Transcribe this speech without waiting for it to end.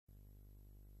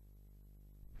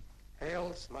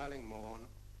Pale, smiling morn.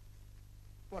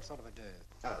 What sort of a day?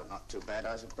 Oh, not too bad,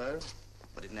 I suppose.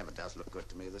 But it never does look good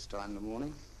to me this time in the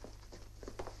morning.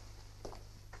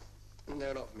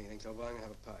 No, not for me, thanks. I'll go and have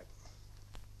a pipe.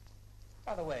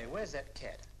 By the way, where's that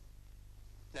cat?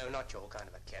 No, not your kind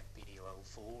of a cat, Petey, you old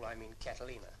fool. I mean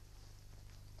Catalina.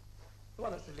 The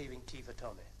one that's relieving tea for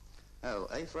Tommy. Oh,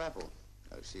 A for apple.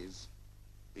 Oh, she's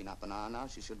been up an hour now.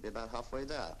 She should be about halfway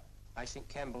there. I think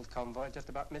Campbell's convoy just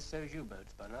about missed those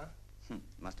U-boats by now.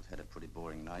 Must have had a pretty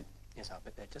boring night. Yes, I'll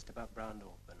bet they're just about browned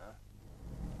off by now.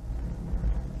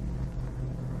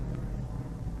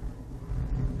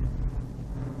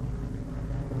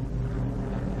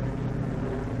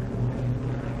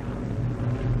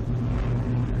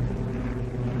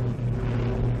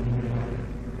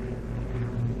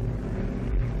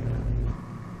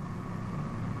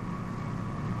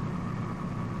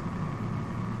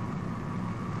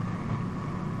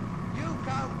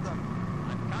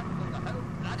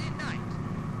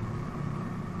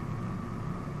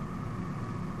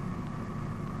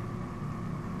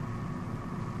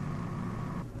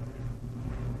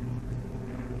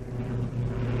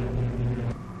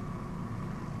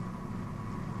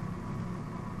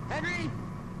 Henry!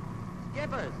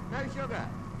 Skippers, no sugar.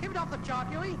 Keep it off the chart,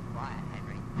 Huey. Quiet,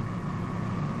 Henry.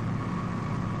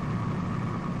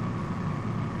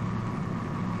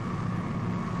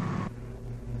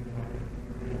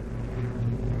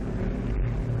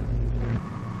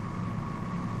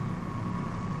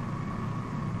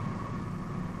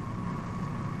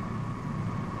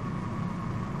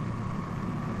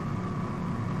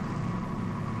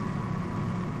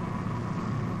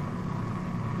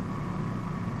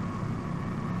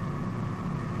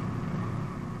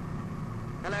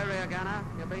 Hello, rear gunner.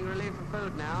 You're being relieved for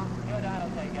food now. Good, I'll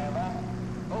take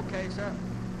over. Okay, sir.